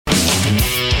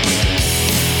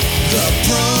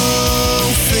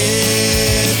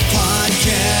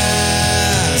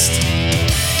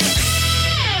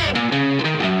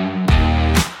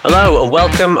Hello and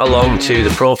welcome along to the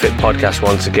ProFit podcast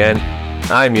once again.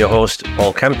 I'm your host,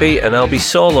 Paul Kempy, and I'll be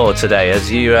solo today. As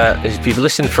you've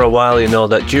listened for a while, you know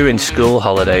that during school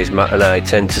holidays, Matt and I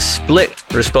tend to split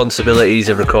responsibilities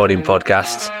of recording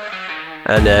podcasts.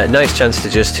 And a nice chance to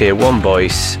just hear one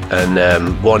voice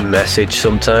and one message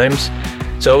sometimes.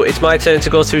 So it's my turn to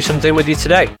go through something with you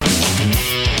today.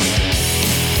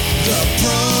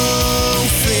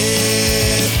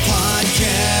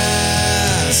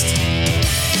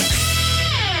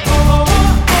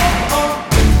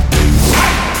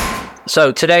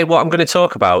 So today what I'm going to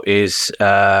talk about is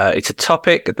it's a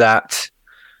topic that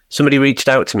somebody reached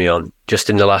out to me on just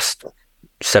in the last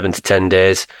 7 to 10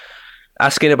 days,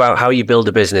 asking about how you build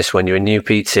a business when you're a new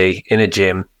PT in a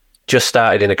gym, just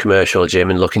started in a commercial gym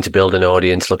and looking to build an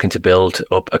audience, looking to build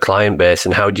up a client base,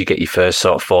 and how do you get your first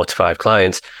sort of 4 to 5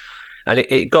 clients? And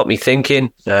it got me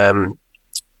thinking,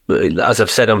 as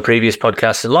I've said on previous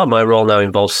podcasts, a lot of my role now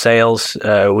involves sales.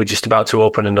 We're just about to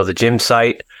open another gym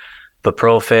site for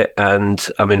ProFit, and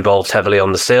I'm involved heavily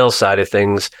on the sales side of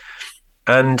things.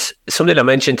 And something I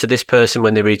mentioned to this person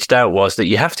when they reached out was that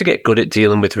you have to get good at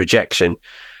dealing with rejection.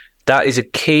 That is a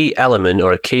key element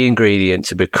or a key ingredient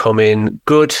to becoming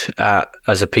good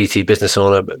as a PT business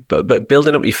owner, but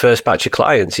building up your first batch of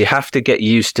clients. You have to get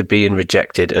used to being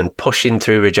rejected, and pushing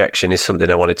through rejection is something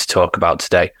I wanted to talk about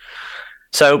today.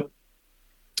 So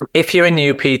if you're a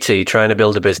new PT trying to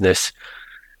build a business,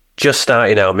 just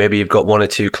starting out, maybe you've got 1 or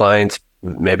 2 clients,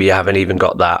 maybe you haven't even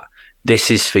got that. This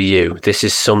is for you. This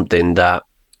is something that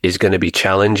is going to be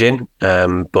challenging,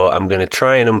 but I'm going to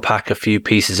try and unpack a few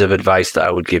pieces of advice that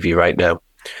I would give you right now.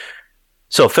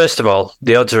 So first of all,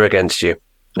 the odds are against you.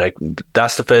 Like,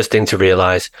 that's the first thing to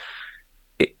realize.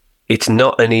 It's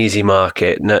not an easy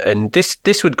market, and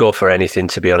this would go for anything,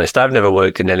 to be honest. I've never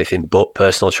worked in anything but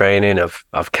personal training.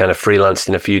 I've kind of freelanced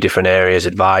in a few different areas,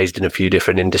 advised in a few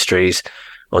different industries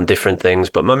on different things,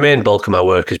 but my main bulk of my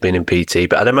work has been in PT.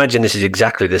 But I'd imagine this is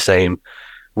exactly the same,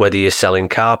 whether you're selling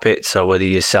carpets or whether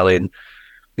you're selling,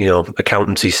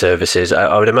 accountancy services.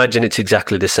 I would imagine it's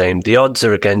exactly the same. The odds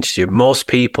are against you. Most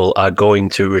people are going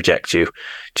to reject you.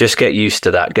 Just get used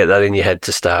to that. Get that in your head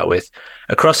to start with.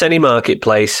 Across any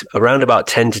marketplace, around about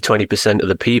 10 to 20% of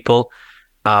the people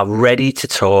are ready to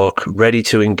talk, ready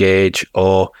to engage,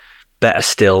 or better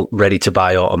still, ready to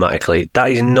buy automatically.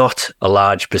 That is not a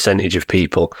large percentage of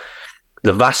people.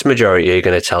 The vast majority are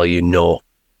going to tell you no.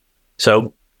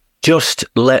 So just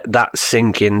let that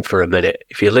sink in for a minute.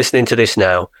 If you're listening to this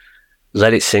now,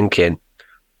 let it sink in.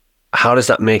 How does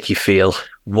that make you feel?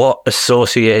 What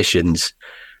associations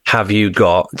have you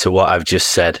got to what I've just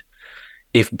said?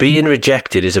 If being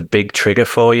rejected is a big trigger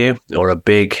for you, or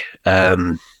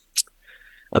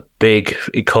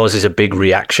it causes a big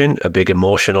reaction, a big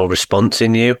emotional response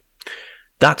in you,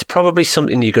 that's probably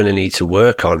something you're going to need to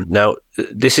work on. Now,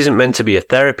 this isn't meant to be a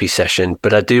therapy session,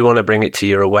 but I do want to bring it to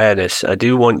your awareness. I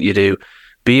do want you to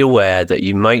be aware that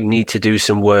you might need to do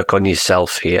some work on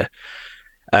yourself here.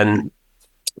 And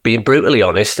being brutally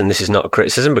honest, and this is not a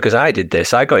criticism, because I did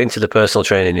this. I got into the personal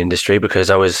training industry because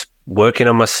I was working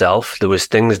on myself. There was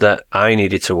things that I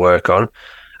needed to work on.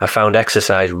 I found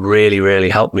exercise really, really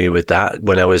helped me with that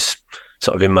when I was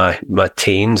sort of in my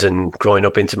teens and growing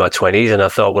up into my 20s. And I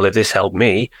thought, well, if this helped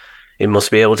me, it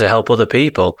must be able to help other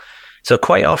people. So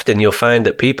quite often you'll find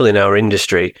that people in our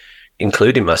industry,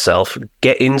 including myself,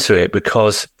 get into it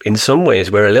because in some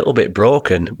ways we're a little bit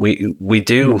broken. We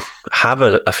do have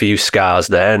a few scars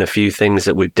there and a few things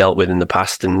that we've dealt with in the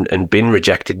past and been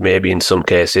rejected maybe in some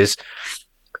cases.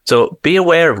 So be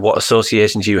aware of what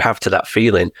associations you have to that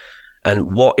feeling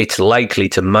and what it's likely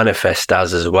to manifest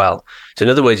as well. So in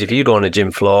other words, if you go on a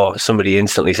gym floor, somebody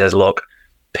instantly says, look,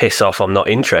 piss off, I'm not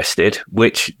interested,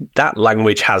 which that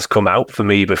language has come out for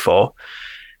me before.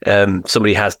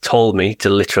 Somebody has told me to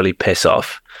literally piss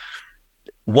off.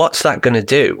 What's that going to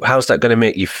do? How's that going to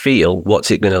make you feel?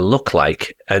 What's it going to look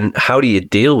like? And how do you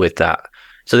deal with that?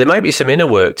 So there might be some inner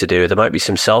work to do. There might be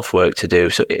some self-work to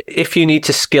do. So if you need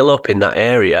to skill up in that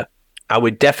area, I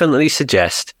would definitely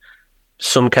suggest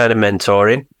some kind of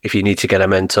mentoring, if you need to get a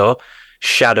mentor.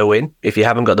 Shadowing, if you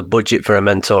haven't got the budget for a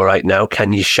mentor right now,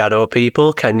 can you shadow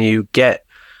people? Can you get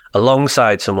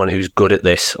alongside someone who's good at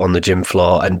this on the gym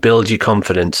floor and build your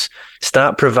confidence?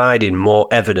 Start providing more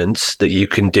evidence that you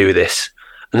can do this.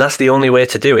 And that's the only way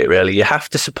to do it, really. You have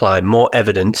to supply more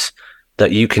evidence that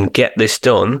you can get this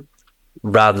done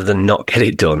rather than not get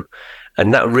it done.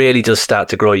 And that really does start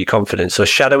to grow your confidence. So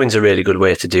shadowing is a really good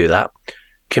way to do that.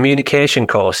 Communication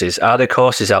courses. Are there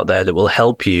courses out there that will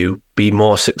help you be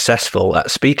more successful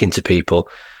at speaking to people?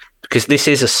 Because this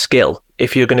is a skill.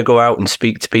 If you're going to go out and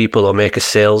speak to people or make a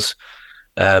sales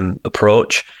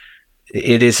approach,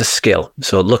 it is a skill.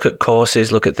 So look at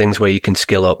courses, look at things where you can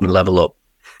skill up and level up.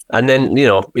 And then,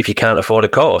 if you can't afford a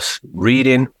course,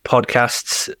 reading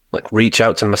podcasts, like reach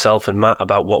out to myself and Matt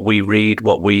about what we read,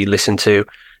 what we listen to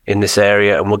in this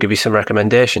area, and we'll give you some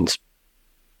recommendations.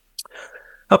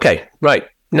 Okay, right.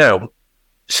 Now,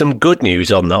 some good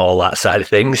news on all that side of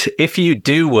things. If you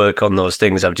do work on those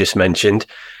things I've just mentioned,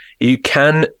 you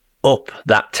can up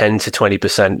that 10 to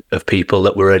 20% of people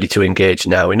that were ready to engage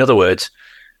now. In other words,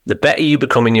 the better you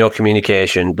become in your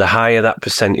communication, the higher that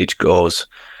percentage goes.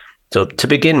 So to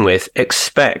begin with,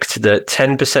 expect that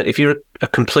 10%, if you're a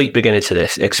complete beginner to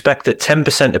this, expect that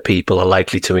 10% of people are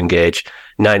likely to engage,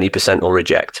 90% will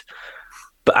reject.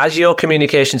 But as your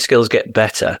communication skills get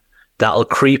better, that'll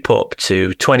creep up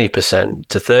to 20%,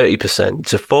 to 30%,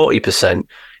 to 40%.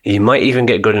 You might even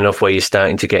get good enough where you're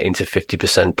starting to get into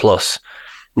 50% plus.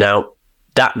 Now,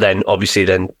 that then, obviously,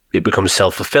 then it becomes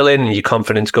self-fulfilling and your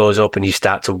confidence goes up and you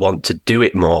start to want to do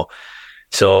it more.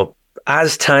 So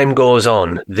as time goes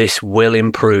on, this will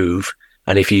improve.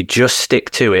 And if you just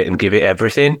stick to it and give it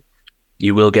everything,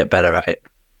 you will get better at it.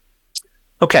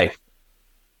 Okay.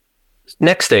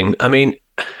 Next thing,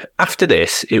 after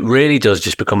this, it really does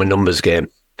just become a numbers game.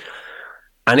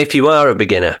 And if you are a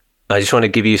beginner, I just want to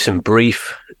give you some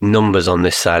brief numbers on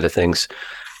this side of things.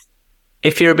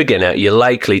 If you're a beginner, you're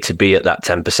likely to be at that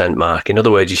 10% mark. In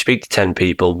other words, you speak to 10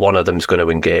 people, one of them's going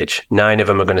to engage. 9 of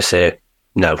them are going to say,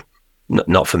 no,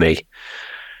 not for me.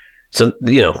 So,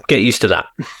 get used to that.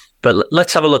 But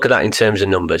let's have a look at that in terms of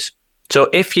numbers. So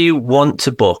if you want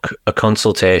to book a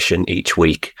consultation each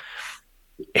week,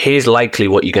 here's likely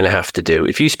what you're going to have to do.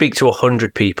 If you speak to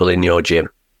 100 people in your gym,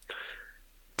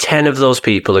 10 of those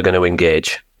people are going to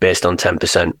engage based on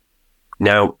 10%.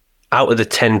 Now, out of the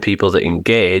 10 people that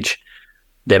engage,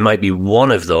 there might be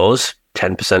one of those,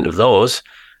 10% of those,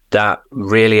 that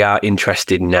really are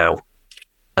interested now.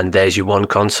 And there's your one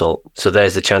consult. So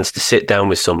there's the chance to sit down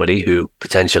with somebody who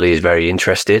potentially is very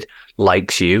interested,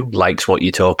 likes you, likes what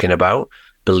you're talking about,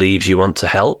 believes you want to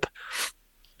help.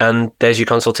 And there's your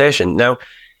consultation. Now,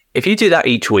 if you do that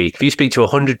each week, if you speak to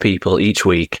 100 people each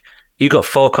week, you've got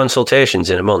 4 consultations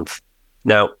in a month.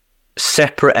 Now,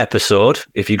 separate episode,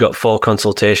 if you've got 4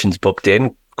 consultations booked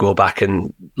in, go back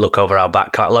and look over our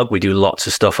back catalogue. We do lots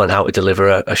of stuff on how to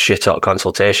deliver a shit hot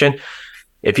consultation.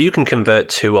 If you can convert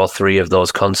 2 or 3 of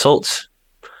those consults,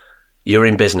 you're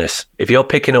in business. If you're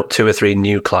picking up 2 or 3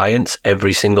 new clients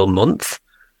every single month,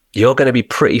 you're going to be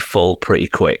pretty full pretty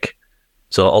quick.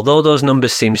 So although those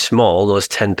numbers seem small, those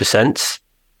 10%,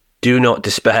 do not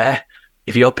despair.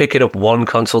 If you're picking up 1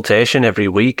 consultation every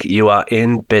week, you are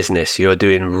in business. You're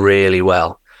doing really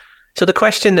well. So the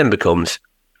question then becomes,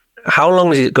 how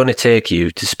long is it going to take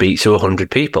you to speak to 100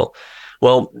 people?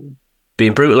 Well,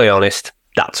 being brutally honest,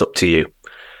 that's up to you.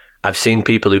 I've seen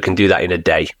people who can do that in a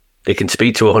day. They can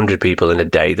speak to 100 people in a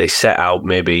day. They set out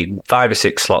maybe 5 or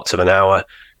 6 slots of an hour.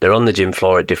 They're on the gym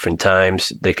floor at different times.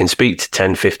 They can speak to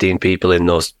 10, 15 people in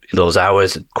those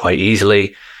hours quite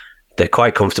easily. They're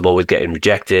quite comfortable with getting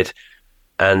rejected.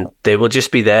 And they will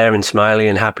just be there and smiley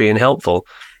and happy and helpful.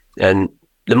 And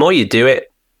the more you do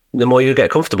it, the more you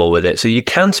get comfortable with it. So you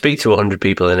can speak to 100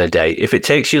 people in a day. If it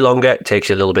takes you longer, it takes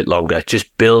you a little bit longer.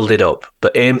 Just build it up.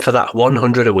 But aim for that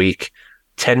 100 a week,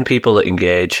 10 people that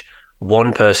engage,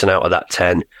 1 person out of that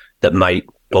 10 that might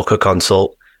book a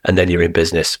consult, and then you're in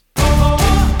business.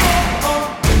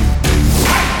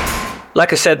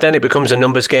 Like I said, then it becomes a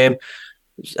numbers game.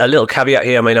 A little caveat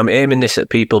here. I'm aiming this at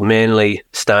people mainly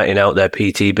starting out their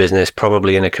PT business,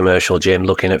 probably in a commercial gym,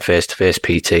 looking at face-to-face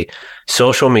PT.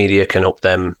 Social media can up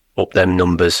them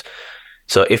numbers.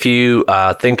 So if you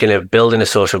are thinking of building a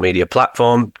social media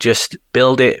platform, just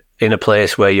build it in a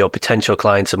place where your potential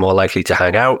clients are more likely to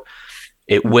hang out.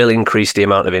 It will increase the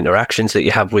amount of interactions that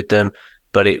you have with them,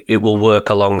 but it will work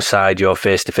alongside your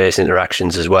face-to-face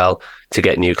interactions as well to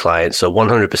get new clients. So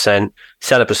 100%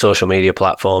 set up a social media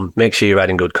platform. Make sure you're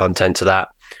adding good content to that.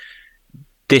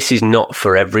 This is not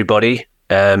for everybody,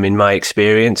 in my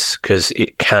experience, because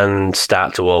it can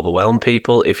start to overwhelm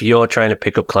people. If you're trying to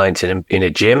pick up clients in a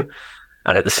gym,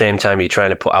 and at the same time you're trying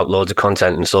to put out loads of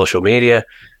content on social media,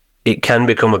 it can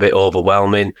become a bit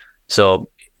overwhelming. So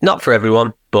not for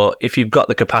everyone, but if you've got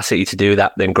the capacity to do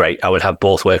that, then great. I would have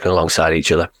both working alongside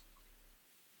each other.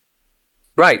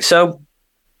 Right, so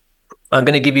I'm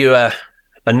going to give you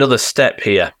another step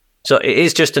here. So it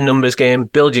is just a numbers game.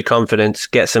 Build your confidence,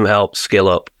 get some help, skill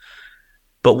up.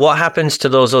 But what happens to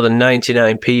those other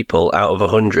 99 people out of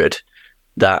 100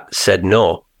 that said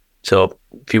no? So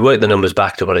if you work the numbers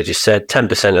back to what I just said,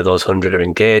 10% of those 100 are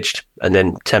engaged, and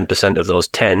then 10% of those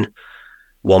 10,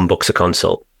 1 books a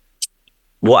consult.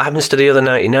 What happens to the other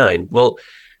 99? Well,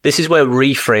 This is where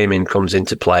reframing comes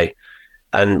into play.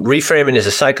 And reframing is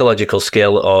a psychological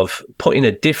skill of putting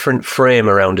a different frame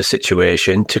around a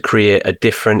situation to create a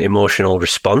different emotional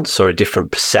response or a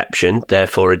different perception,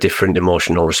 therefore a different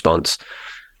emotional response.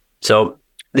 So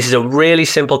this is a really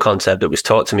simple concept that was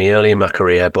taught to me early in my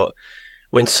career, but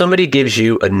when somebody gives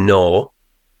you a no,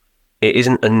 it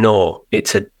isn't a no,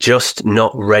 it's a just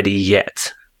not ready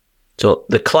yet. So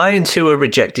the clients who are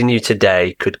rejecting you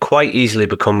today could quite easily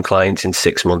become clients in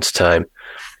 6 months' time.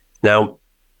 Now,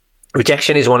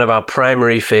 rejection is one of our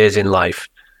primary fears in life.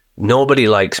 Nobody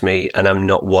likes me and I'm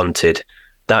not wanted.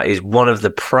 That is one of the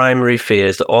primary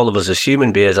fears that all of us as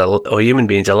human beings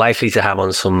are likely to have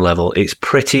on some level. It's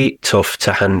pretty tough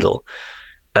to handle.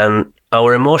 And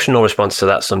our emotional response to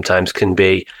that sometimes can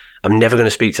be, I'm never going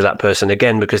to speak to that person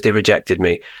again because they rejected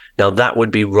me. Now that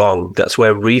would be wrong. That's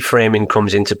where reframing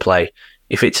comes into play.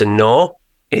 If it's a no,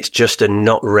 it's just a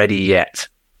not ready yet.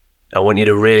 I want you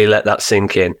to really let that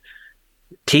sink in.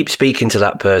 Keep speaking to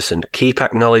that person. Keep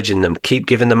acknowledging them. Keep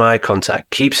giving them eye contact.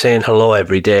 Keep saying hello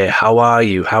every day. How are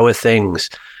you? How are things?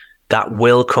 That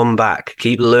will come back.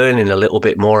 Keep learning a little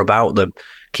bit more about them.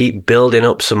 Keep building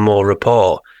up some more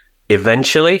rapport.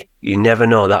 Eventually, you never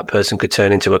know, that person could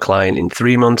turn into a client in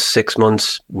 3 months, 6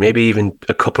 months, maybe even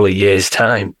a couple of years'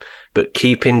 time. But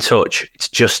keep in touch. It's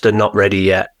just a not ready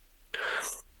yet.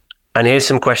 And here's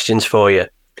some questions for you.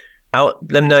 Out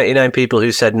them 99 people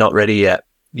who said not ready yet,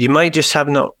 you might just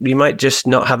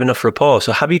not have enough rapport.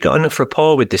 So have you got enough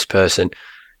rapport with this person?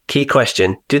 Key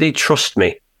question, do they trust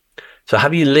me? So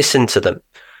have you listened to them?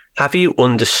 Have you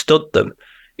understood them?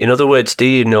 In other words, do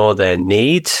you know their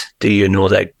needs? Do you know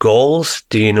their goals?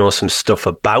 Do you know some stuff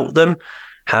about them?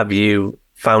 Have you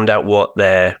found out what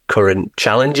their current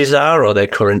challenges are or their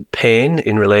current pain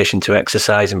in relation to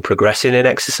exercise and progressing in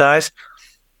exercise?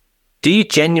 Do you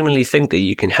genuinely think that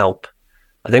you can help?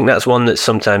 I think that's one that's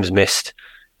sometimes missed.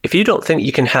 If you don't think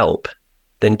you can help,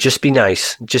 then just be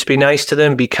nice. Just be nice to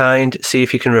them, be kind, see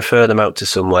if you can refer them out to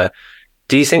somewhere.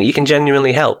 Do you think you can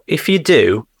genuinely help? If you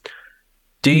do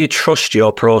you trust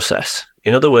your process?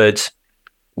 In other words,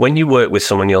 when you work with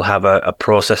someone, you'll have a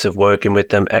process of working with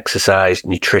them, exercise,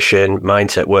 nutrition,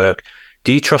 mindset work.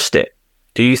 Do you trust it?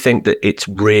 Do you think that it's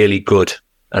really good?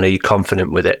 And are you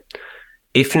confident with it?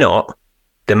 If not,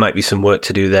 there might be some work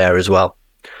to do there as well.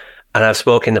 And I've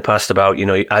spoken in the past about,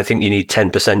 I think you need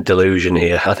 10% delusion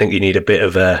here. I think you need a bit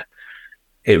of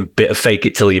fake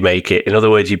it till you make it. In other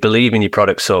words, you believe in your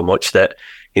product so much that,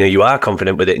 you are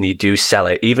confident with it and you do sell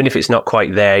it, even if it's not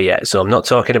quite there yet. So I'm not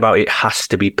talking about it has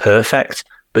to be perfect,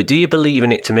 but do you believe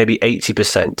in it to maybe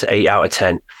 80%, to 8 out of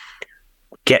 10?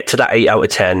 Get to that 8 out of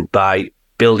 10 by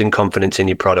building confidence in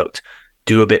your product.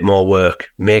 Do a bit more work,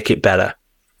 make it better.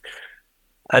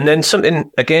 And then something,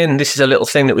 again, this is a little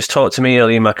thing that was taught to me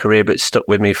early in my career, but stuck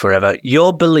with me forever.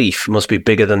 Your belief must be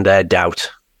bigger than their doubt.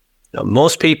 Now,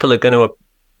 most people are going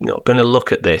to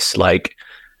look at this like,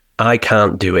 I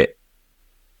can't do it.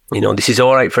 This is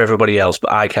all right for everybody else,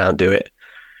 but I can't do it.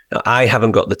 I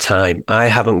haven't got the time. I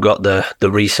haven't got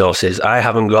the resources. I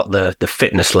haven't got the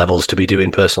fitness levels to be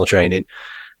doing personal training.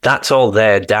 That's all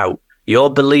their doubt.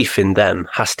 Your belief in them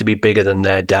has to be bigger than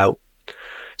their doubt.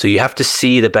 So you have to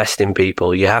see the best in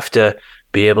people. You have to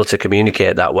be able to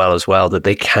communicate that well as well, that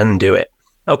they can do it.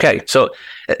 Okay, so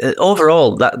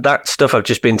overall, that stuff I've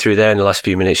just been through there in the last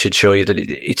few minutes should show you that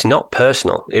it's not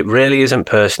personal. It really isn't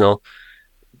personal.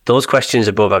 Those questions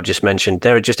above I've just mentioned,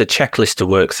 they're just a checklist to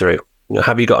work through.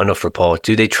 Have you got enough rapport?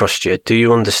 Do they trust you? Do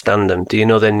you understand them? Do you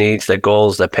know their needs, their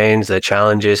goals, their pains, their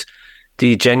challenges? Do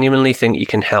you genuinely think you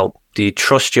can help? Do you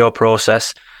trust your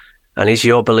process? And is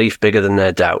your belief bigger than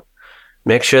their doubt?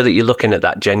 Make sure that you're looking at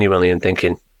that genuinely and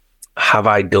thinking, have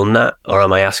I done that? Or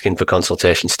am I asking for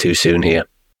consultations too soon here?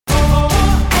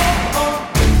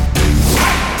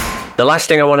 The last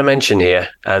thing I want to mention here,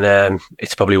 and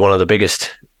it's probably one of the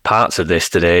biggest parts of this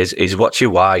today, is what's your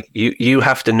why? You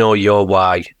have to know your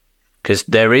why, because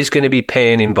there is going to be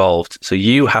pain involved. So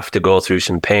you have to go through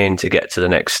some pain to get to the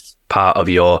next part of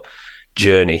your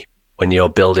journey when you're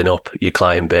building up your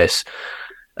client base.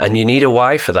 And you need a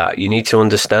why for that. You need to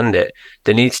understand it.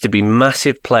 There needs to be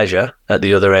massive pleasure at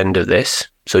the other end of this.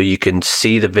 So you can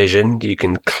see the vision, you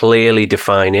can clearly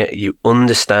define it, you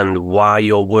understand why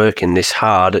you're working this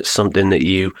hard at something that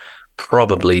you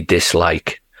probably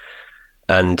dislike.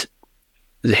 And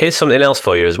here's something else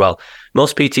for you as well.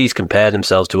 Most PTs compare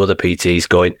themselves to other PTs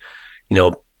going,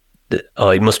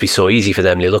 it must be so easy for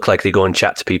them. They look like they go and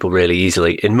chat to people really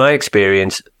easily. In my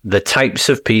experience, the types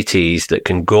of PTs that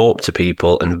can go up to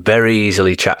people and very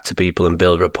easily chat to people and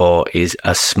build rapport is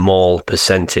a small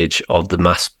percentage of the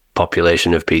mass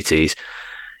population of PTs.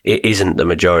 It isn't the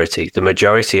majority. The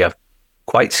majority are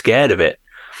quite scared of it.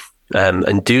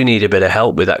 And do need a bit of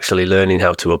help with actually learning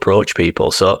how to approach people.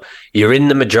 So you're in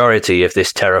the majority if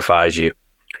this terrifies you,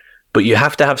 but you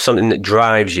have to have something that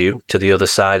drives you to the other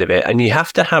side of it. And you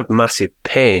have to have massive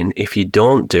pain if you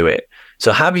don't do it.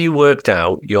 So have you worked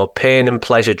out your pain and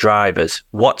pleasure drivers?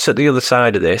 What's at the other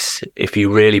side of this if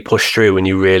you really push through and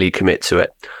you really commit to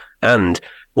it? And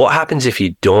what happens if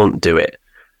you don't do it?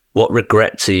 What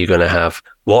regrets are you going to have?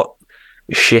 What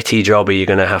shitty job are you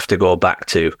going to have to go back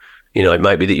to? You know, it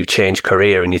might be that you've changed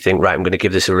career and you think, right, I'm going to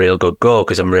give this a real good go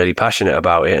because I'm really passionate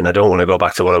about it and I don't want to go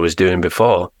back to what I was doing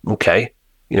before. Okay.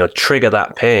 You know, trigger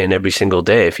that pain every single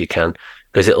day if you can,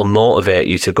 because it'll motivate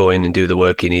you to go in and do the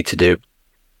work you need to do.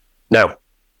 Now,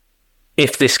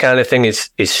 if this kind of thing is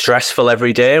stressful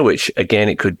every day, which again,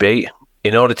 it could be,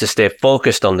 in order to stay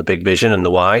focused on the big vision and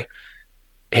the why,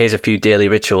 here's a few daily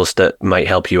rituals that might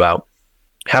help you out.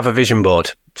 Have a vision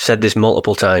board. Said this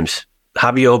multiple times.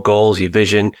 Have your goals, your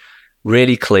vision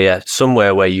really clear,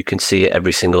 somewhere where you can see it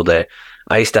every single day.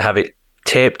 I used to have it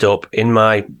taped up in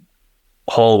my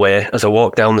hallway. As I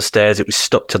walked down the stairs, it was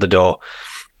stuck to the door.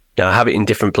 Now I have it in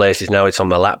different places. Now it's on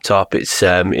my laptop. It's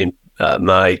in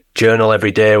my journal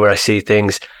every day where I see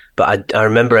things. But I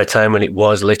remember a time when it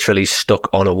was literally stuck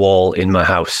on a wall in my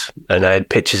house and I had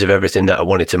pictures of everything that I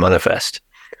wanted to manifest.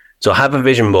 So have a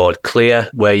vision board, clear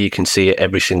where you can see it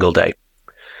every single day.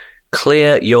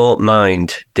 Clear your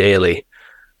mind daily.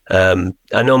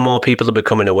 I know more people are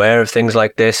becoming aware of things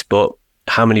like this, but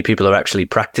how many people are actually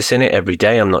practicing it every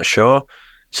day? I'm not sure.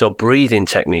 So breathing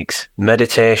techniques,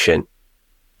 meditation,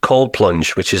 cold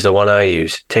plunge, which is the one I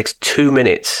use, it takes 2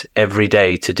 minutes every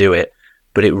day to do it,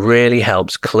 but it really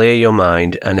helps clear your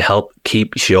mind and help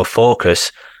keep your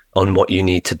focus on what you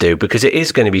need to do, because it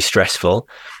is going to be stressful.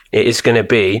 It is going to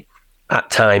be at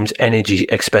times energy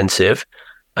expensive.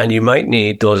 And you might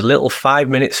need those little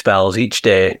 5-minute spells each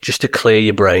day just to clear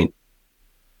your brain.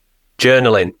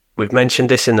 Journaling. We've mentioned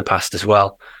this in the past as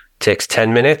well. Takes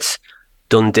 10 minutes,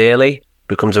 done daily,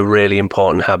 becomes a really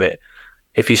important habit.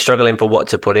 If you're struggling for what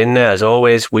to put in there, as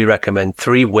always, we recommend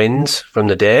 3 wins from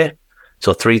the day.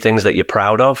 So 3 things that you're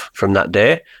proud of from that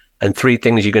day and 3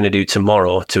 things you're going to do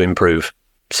tomorrow to improve.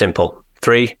 Simple.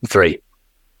 3.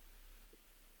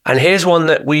 And here's one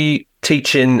that we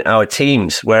teach in our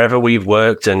teams, wherever we've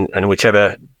worked and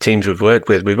whichever teams we've worked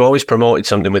with, we've always promoted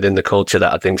something within the culture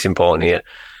that I think is important here.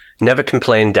 Never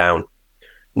complain down.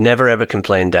 Never, ever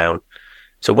complain down.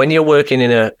 So when you're working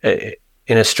in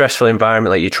a stressful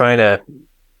environment, like you're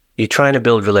trying to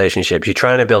build relationships, you're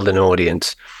trying to build an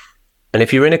audience. And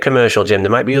if you're in a commercial gym,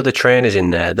 there might be other trainers in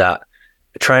there that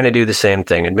are trying to do the same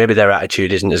thing. And maybe their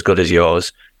attitude isn't as good as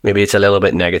yours. Maybe it's a little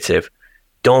bit negative.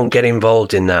 Don't get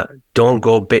involved in that. Don't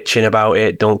go bitching about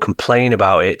it. Don't complain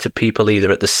about it to people either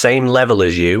at the same level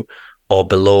as you or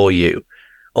below you.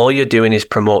 All you're doing is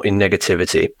promoting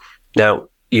negativity. Now,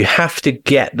 you have to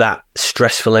get that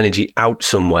stressful energy out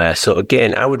somewhere. So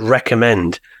again, I would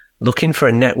recommend looking for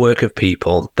a network of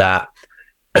people that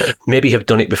maybe have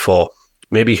done it before,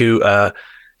 maybe who are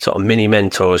sort of mini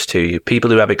mentors to you,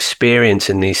 people who have experience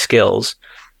in these skills.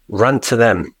 Rant to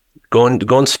them. Go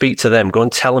and speak to them. Go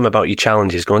and tell them about your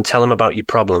challenges. Go and tell them about your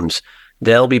problems.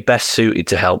 They'll be best suited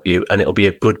to help you, and it'll be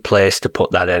a good place to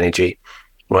put that energy,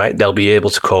 right? They'll be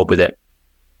able to cope with it.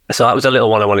 So that was a little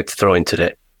one I wanted to throw in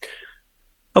today.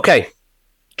 Okay,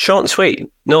 short and sweet.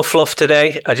 No fluff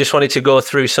today. I just wanted to go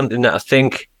through something that I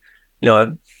think,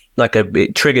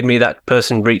 it triggered me, that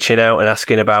person reaching out and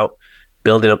asking about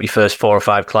building up your first 4 or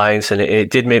 5 clients. And it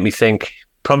did make me think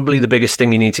probably the biggest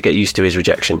thing you need to get used to is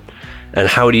rejection. And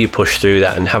how do you push through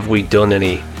that? And have we done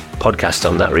any podcasts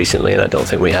on that recently? And I don't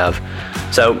think we have.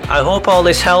 So I hope all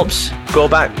this helps. Go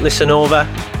back, listen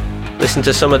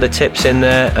to some of the tips in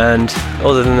there. And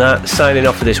other than that, signing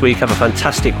off for this week. Have a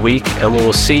fantastic week. And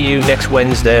we'll see you next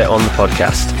Wednesday on the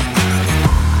podcast.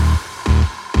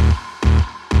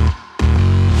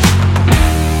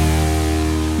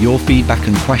 Your feedback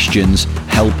and questions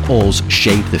help us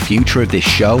shape the future of this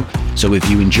show. So if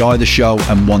you enjoy the show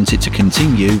and want it to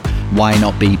continue, why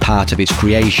not be part of its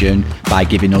creation by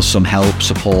giving us some help,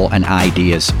 support and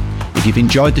ideas? If you've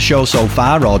enjoyed the show so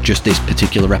far, or just this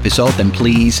particular episode, then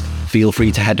please feel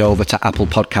free to head over to Apple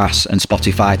Podcasts and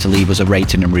Spotify to leave us a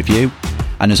rating and review.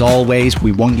 And as always,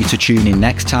 we want you to tune in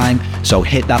next time, so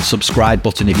hit that subscribe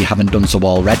button if you haven't done so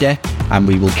already, and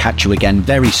we will catch you again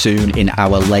very soon in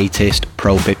our latest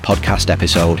Profit Podcast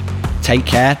episode. Take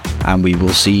care, and we will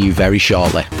see you very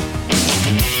shortly.